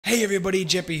Hey everybody,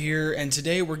 Jeppy here, and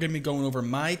today we're going to be going over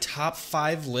my top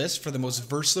 5 list for the most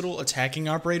versatile attacking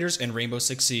operators in Rainbow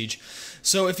Six Siege.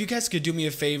 So if you guys could do me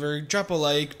a favor, drop a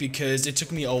like because it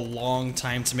took me a long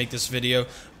time to make this video,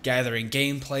 gathering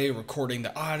gameplay, recording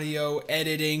the audio,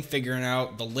 editing, figuring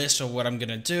out the list of what I'm going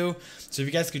to do. So if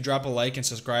you guys could drop a like and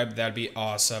subscribe, that'd be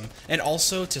awesome. And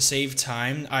also, to save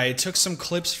time, I took some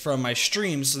clips from my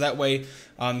streams so that way,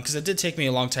 because it did take me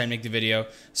a long time to make the video,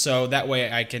 so that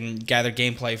way I can gather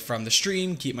gameplay from the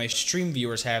stream, keep my stream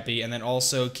viewers happy, and then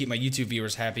also keep my YouTube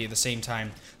viewers happy at the same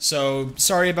time. So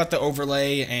sorry about the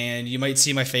overlay, and you might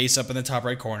see my face up in the top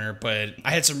right corner, but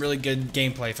I had some really good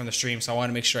gameplay from the stream, so I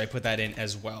want to make sure I put that in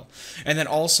as well. And then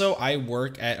also, I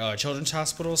work at children's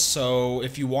hospitals, so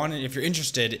if you're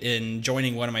interested in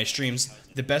joining one of my streams,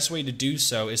 the best way to do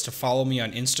so is to follow me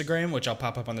on Instagram, which I'll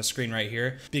pop up on the screen right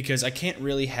here, because I can't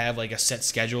really have like a set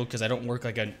schedule because I don't work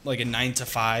like a 9 to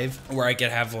 5 where I could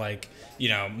have like, you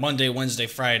know, Monday, Wednesday,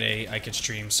 Friday I could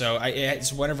stream. So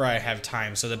it's whenever I have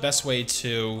time. So the best way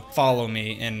to follow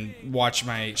me and watch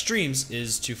my streams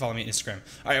is to follow me on Instagram.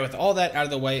 All right, with all that out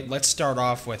of the way, let's start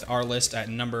off with our list at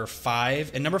number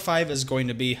 5. And number 5 is going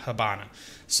to be Hibana.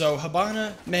 So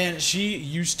Hibana, man, she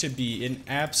used to be an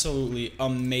absolutely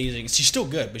amazing, she's still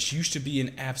good, but she used to be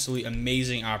an absolutely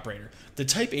amazing operator. The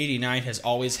Type 89 has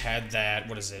always had that,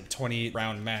 20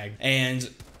 round mag, and,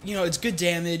 you know, it's good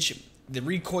damage, the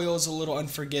recoil is a little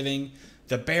unforgiving.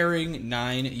 The Bearing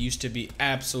 9 used to be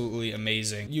absolutely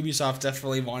amazing. Ubisoft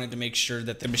definitely wanted to make sure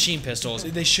that the machine pistols,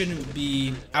 they shouldn't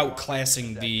be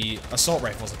outclassing the assault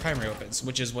rifles, the primary weapons,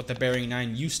 which is what the Bearing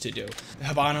 9 used to do.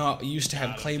 Hibana used to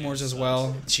have claymores as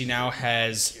well. She now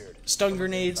has stun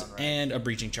grenades and a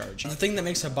breaching charge. The thing that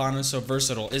makes Hibana so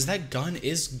versatile is that gun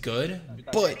is good,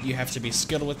 but you have to be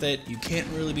skilled with it. You can't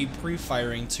really be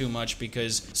pre-firing too much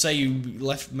because say you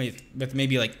left with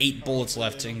maybe like 8 bullets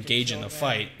left to engage in the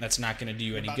fight, that's not going to do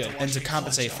you any good. And to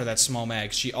compensate for that small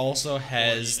mag, she also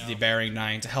has the Bearing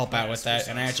 9 to help out with that,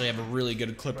 and I actually have a really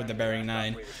good clip with the Bearing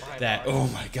 9 that, oh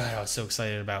my god, I was so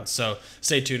excited about. So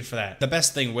stay tuned for that. The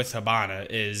best thing with Hibana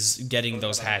is getting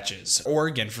those hatches.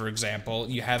 Oregon, for example,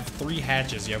 you have 3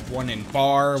 hatches. You have one in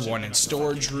bar, one in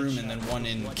storage room, and then one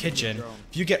in kitchen.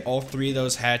 If you get all 3 of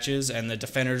those hatches and the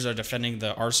defenders are defending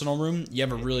the arsenal room, you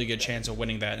have a really good chance of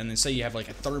winning that. And then say you have like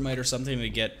a thermite or something to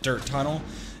get dirt tunnel,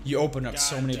 you open up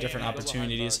so many different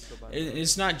opportunities.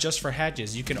 It's not just for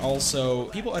hatches. You can also,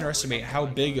 people underestimate how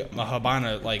big a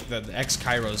Hibana, like the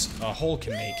X-Kairos hole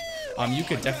can make. You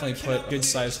could definitely put a good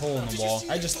sized hole in the wall.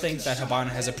 I just think that Hibana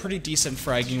has a pretty decent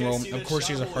fragging roll. Of course,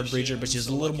 she's a hard breacher, but she's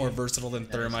a little more versatile than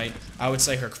Thermite. I would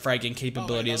say her fragging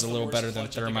capability is a little better than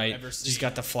Thermite. She's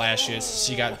got the flashes,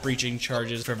 she got breaching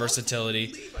charges for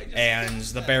versatility, and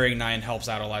the Bearing 9 helps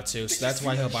out a lot too. So that's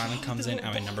why Hibana comes in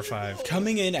at my number 5.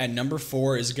 Coming in at number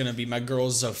 4 is going to be my girl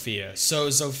Zofia. So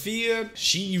Zofia,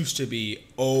 she used to be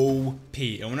OP.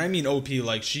 And when I mean OP,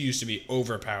 like she used to be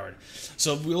overpowered.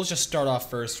 So we'll just start off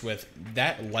first with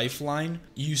that lifeline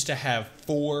used to have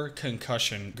 4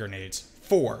 concussion grenades.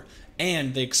 4.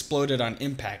 And they exploded on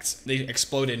impacts. They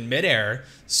exploded midair,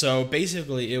 so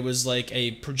basically it was like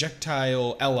a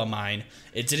projectile Ella mine.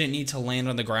 It didn't need to land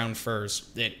on the ground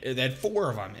first. It had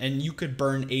 4 of them, and you could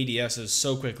burn ADSs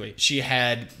so quickly. She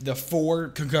had the 4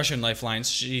 concussion lifelines.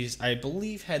 She's, I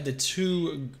believe, had the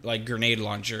 2 like grenade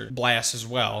launcher blasts as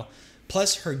well.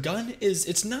 Plus, her gun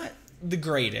it's not the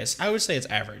greatest. I would say it's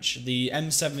average. The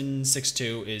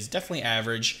M762 is definitely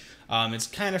average. It's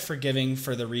kind of forgiving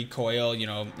for the recoil, you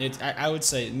know, I would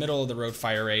say middle of the road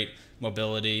fire rate,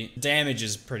 mobility, damage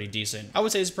is pretty decent. I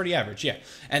would say it's pretty average, yeah.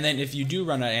 And then if you do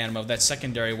run out of ammo, that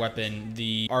secondary weapon,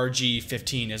 the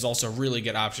RG-15, is also a really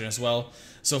good option as well.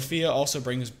 Zofia also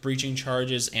brings breaching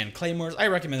charges and claymores. I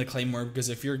recommend the claymore because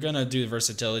if you're gonna do the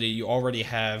versatility, you already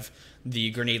have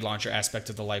the grenade launcher aspect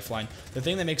of the lifeline. The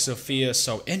thing that makes Zofia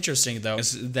so interesting though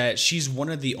is that she's one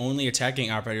of the only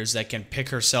attacking operators that can pick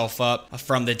herself up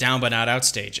from the down but not out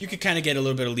stage. You could kind of get a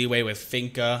little bit of leeway with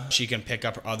Finka. She can pick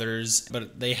up others,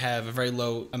 but they have a very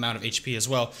low amount of HP as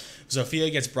well.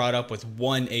 Zofia gets brought up with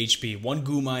 1 HP, 1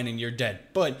 goo mine and you're dead.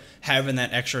 But having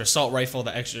that extra assault rifle,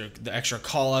 the extra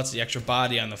callouts, the extra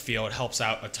body on the field helps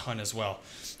out a ton as well.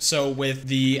 So with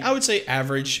the, I would say,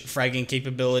 average fragging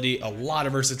capability, a lot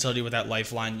of versatility with that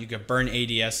lifeline. You can burn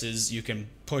ADSs, you can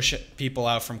push people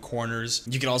out from corners.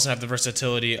 You can also have the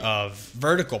versatility of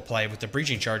vertical play with the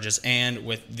breaching charges and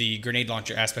with the grenade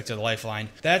launcher aspect of the lifeline.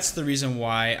 That's the reason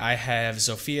why I have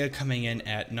Zofia coming in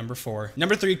at number 4.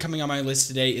 Number 3 coming on my list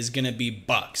today is going to be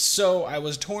Buck. So I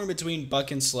was torn between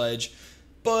Buck and Sledge,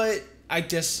 but I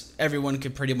guess everyone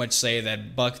could pretty much say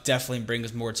that Buck definitely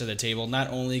brings more to the table. Not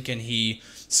only can he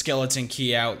skeleton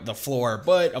key out the floor,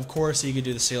 but of course you could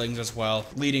do the ceilings as well,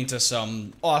 leading to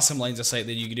some awesome lines of sight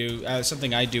that you can do.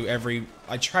 Something I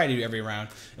try to do every round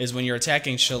is when you're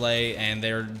attacking Chalet and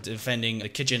they're defending a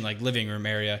kitchen like living room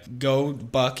area, go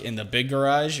buck in the big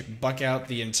garage, buck out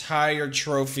the entire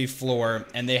trophy floor,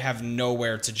 and they have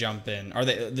nowhere to jump in, or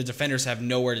the defenders have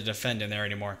nowhere to defend in there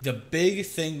anymore. The big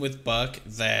thing with buck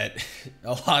that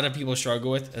a lot of people struggle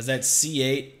with is that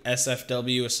C8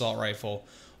 SFW assault rifle.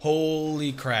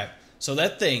 Holy crap. So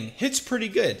that thing hits pretty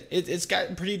good. It's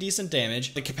got pretty decent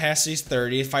damage. The capacity's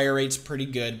 30, fire rate's pretty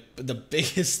good. But the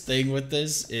biggest thing with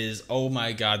this is, oh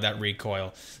my god, that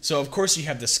recoil. So of course you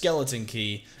have the skeleton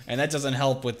key, and that doesn't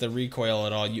help with the recoil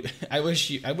at all. I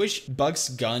wish Buck's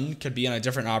gun could be on a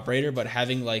different operator, but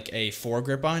having like a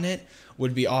foregrip on it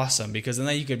would be awesome, because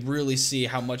then you could really see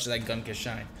how much that gun can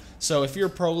shine. So if you're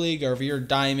Pro League, or if you're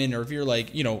Diamond, or if you're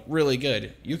like, you know, really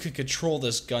good, you could control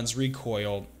this gun's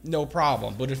recoil, no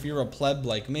problem. But if you're a pleb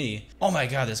like me, oh my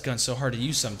god, this gun's so hard to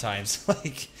use sometimes.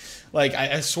 Like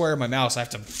I swear my mouse, I have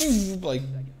to like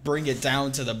bring it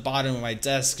down to the bottom of my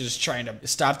desk, just trying to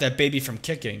stop that baby from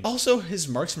kicking. Also, his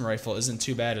marksman rifle isn't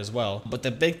too bad as well. But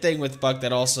the big thing with Buck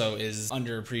that also is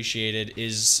underappreciated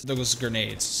is those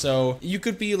grenades. So you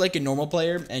could be like a normal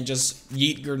player and just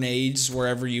yeet grenades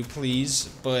wherever you please,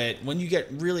 but when you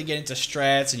really get into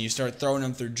strats and you start throwing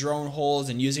them through drone holes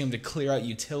and using them to clear out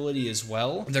utility as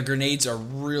well, the grenades are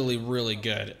really, really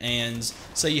good. And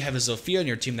say you have a Zofia on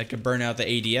your team that could burn out the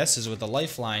ADSs with a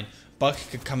lifeline, Buck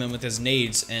could come in with his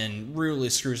nades and really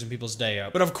screw some people's day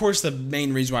up. But of course, the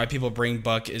main reason why people bring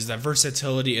Buck is the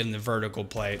versatility in the vertical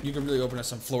play. You can really open up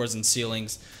some floors and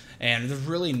ceilings, and there's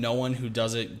really no one who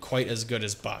does it quite as good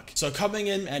as Buck. So coming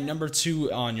in at number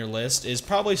 2 on your list is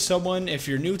probably someone, if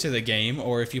you're new to the game,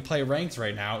 or if you play ranked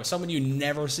right now, someone you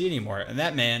never see anymore, and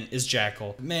that man is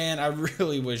Jackal. Man, I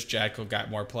really wish Jackal got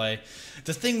more play.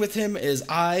 The thing with him is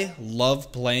I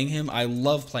love playing him. I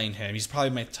love playing him. He's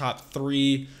probably my top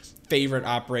 3 favorite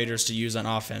operators to use on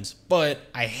offense, but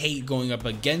I hate going up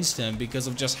against him because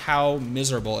of just how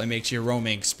miserable it makes your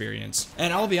roaming experience.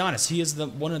 And I'll be honest, he is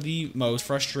one of the most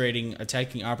frustrating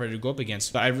attacking operators to go up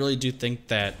against, but I really do think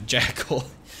that Jackal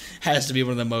has to be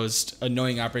one of the most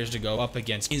annoying operators to go up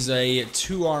against. He's a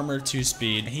 2 armor, 2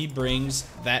 speed. He brings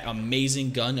that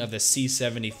amazing gun of the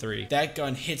C73. That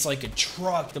gun hits like a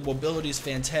truck. The mobility is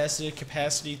fantastic.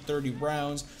 Capacity 30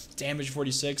 rounds. Damage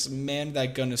 46. Man,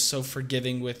 that gun is so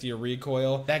forgiving with your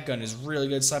recoil. That gun is really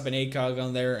good. Slap an ACOG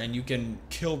on there and you can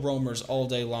kill roamers all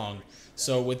day long.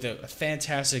 So with a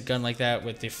fantastic gun like that,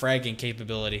 with the fragging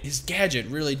capability, his gadget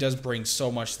really does bring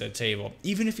so much to the table.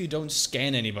 Even if you don't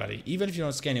scan anybody,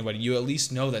 you at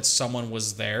least know that someone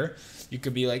was there. You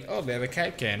could be like, oh, they have a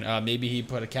Capcan. Maybe he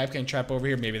put a Capcan trap over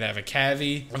here. Maybe they have a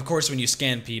Cavi. Of course, when you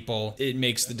scan people, it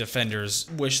makes the defenders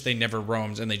wish they never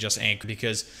roamed and they just anchored,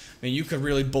 because I mean, you could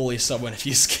really bully someone if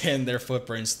you scan their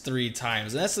footprints 3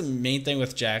 times. And that's the main thing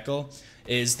with Jackal,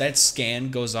 is that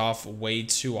scan goes off way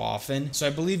too often. So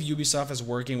I believe Ubisoft is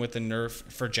working with the nerf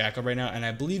for Jackal right now, and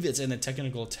I believe it's in the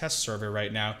technical test server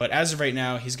right now. But as of right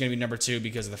now, he's going to be number 2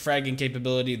 because of the fragging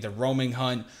capability, the roaming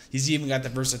hunt. He's even got the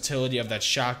versatility of that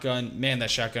shotgun. Man,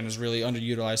 that shotgun is really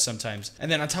underutilized sometimes.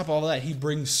 And then on top of all that, he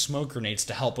brings smoke grenades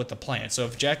to help with the plant. So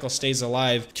if Jackal stays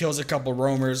alive, kills a couple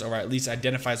roamers, or at least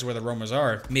identifies where the roamers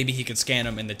are, maybe he could scan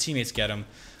them and the teammates get them.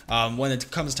 When it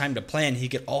comes time to plan, he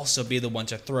could also be the one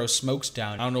to throw smokes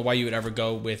down. I don't know why you would ever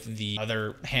go with the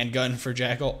other handgun for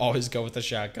Jackal. Always go with the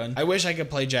shotgun. I wish I could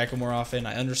play Jackal more often.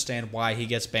 I understand why he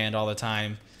gets banned all the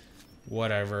time.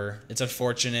 Whatever. It's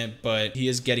unfortunate, but he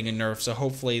is getting a nerf, so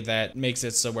hopefully that makes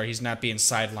it so where he's not being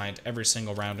sidelined every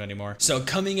single round anymore. So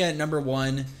coming at number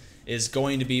 1 is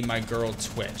going to be my girl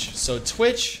Twitch. So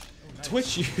Twitch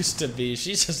used to be,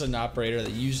 she's just an operator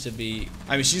that used to be,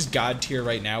 I mean, she's God tier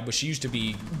right now, but she used to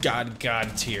be God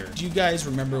tier. Do you guys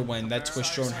remember when that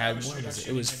Twitch drone had, what was it?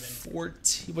 It was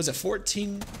 14, was it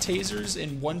 14 tasers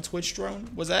in one Twitch drone?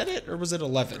 Was that it? Or was it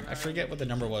 11? I forget what the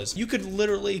number was. You could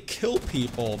literally kill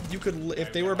people. You could,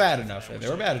 if they were bad enough,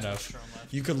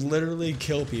 you could literally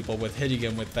kill people with hitting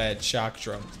them with that shock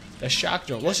drone. The shock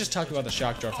drone, let's just talk about the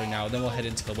shock drone for now, then we'll head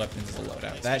into the weapons of the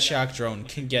loadout. That shock drone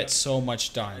can get so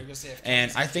much done.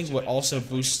 And I think what also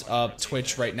boosts up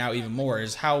Twitch right now even more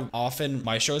is how often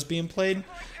Maestro is being played.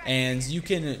 And you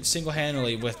can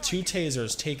single-handedly, with 2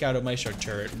 tasers, take out a Maestro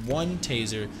turret, 1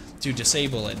 taser to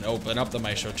disable it and open up the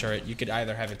Maestro turret. You could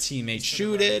either have a teammate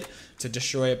shoot it to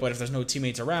destroy it, but if there's no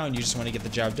teammates around, you just want to get the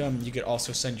job done, you could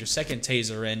also send your second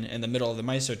taser in the middle of the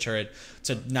Maestro turret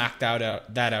to knock that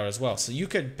out as well. So you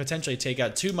could potentially take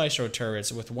out 2 Maestro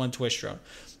turrets with 1 Twitch drone.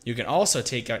 You can also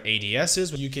take out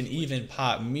ADSs. You can even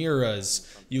pop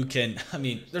mirrors. You can,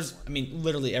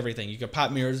 literally everything. You can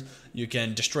pop mirrors. You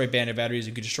can destroy bandit batteries.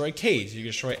 You can destroy Ks. You can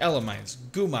destroy ele mines,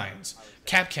 goo mines,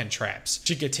 Capcan traps.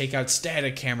 You could take out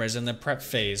static cameras in the prep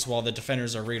phase while the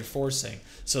defenders are reinforcing,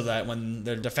 so that when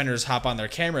the defenders hop on their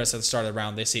cameras at the start of the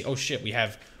round, they see, oh shit, we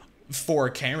have 4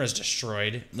 cameras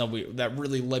destroyed. No, that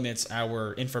really limits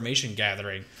our information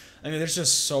gathering. I mean, there's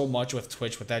just so much with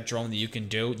Twitch with that drone that you can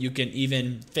do. You can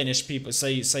even finish people.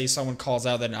 Say someone calls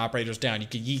out that an operator's down. You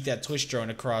can yeet that Twitch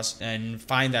drone across and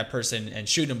find that person and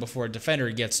shoot him before a defender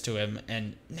gets to him.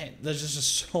 And man, there's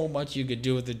just so much you could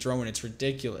do with the drone. It's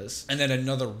ridiculous. And then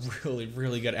another really,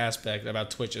 really good aspect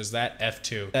about Twitch is that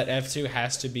F2. That F2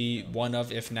 has to be one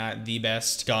of, if not the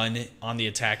best gun on the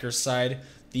attacker's side.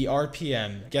 The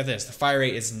RPM, get this, the fire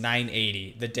rate is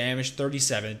 980. The damage,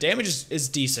 37. Damage is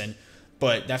decent.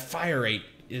 But that fire rate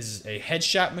is a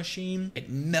headshot machine.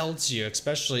 It melts you,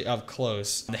 especially up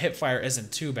close. The hip fire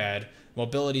isn't too bad.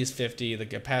 Mobility is 50, the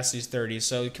capacity is 30.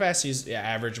 So the capacity is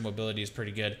average, mobility is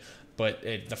pretty good. But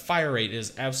the fire rate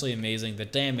is absolutely amazing. The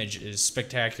damage is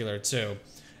spectacular too.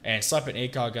 And slap an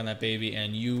ACOG on that baby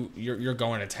and you're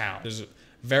going to town. There's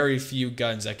very few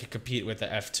guns that could compete with the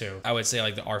F2. I would say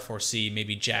like the R4C,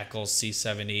 maybe Jackal's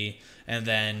C70, and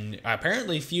then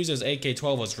apparently Fuse's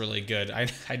AK-12 was really good.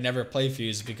 I'd never play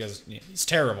Fuse because he's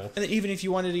terrible. And then even if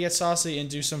you wanted to get saucy and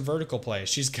do some vertical play,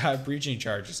 she's got breaching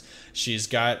charges. She's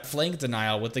got flank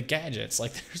denial with the gadgets.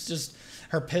 Like there's just,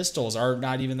 her pistols are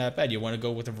not even that bad. You want to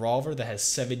go with a revolver that has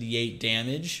 78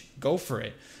 damage? Go for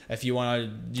it. If you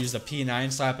want to use the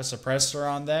P9, slap a suppressor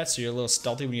on that so you're a little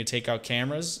stealthy when you take out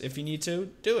cameras, if you need to,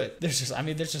 do it. There's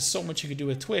just so much you could do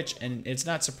with Twitch, and it's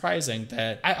not surprising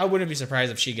that, I wouldn't be surprised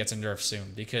if she gets a nerf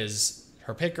soon, because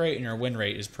her pick rate and her win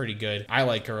rate is pretty good. I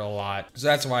like her a lot. So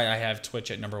that's why I have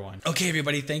Twitch at #1. Okay,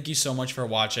 everybody, thank you so much for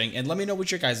watching. And let me know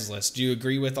what your guys' list. Do you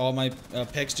agree with all my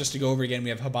picks? Just to go over again, we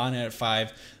have Habana at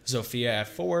 5, Zofia at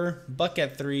 4, Buck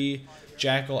at 3,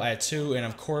 Jackal at 2, and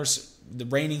of course, the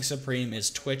reigning supreme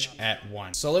is Twitch at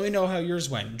 1. So let me know how yours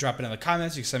went. Drop it in the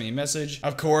comments. You can send me a message.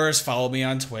 Of course, follow me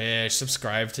on Twitch,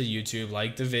 subscribe to YouTube,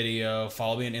 like the video,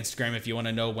 follow me on Instagram if you want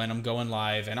to know when I'm going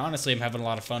live. And honestly, I'm having a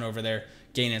lot of fun over there,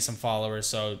 gaining some followers.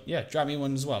 So yeah, drop me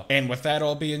one as well. And with that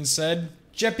all being said,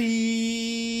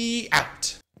 Jeppy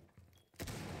out.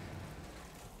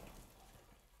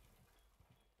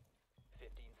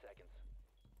 15 seconds.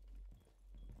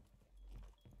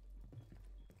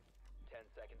 10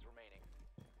 seconds remaining.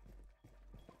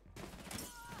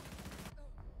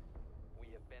 We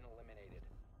have been eliminated.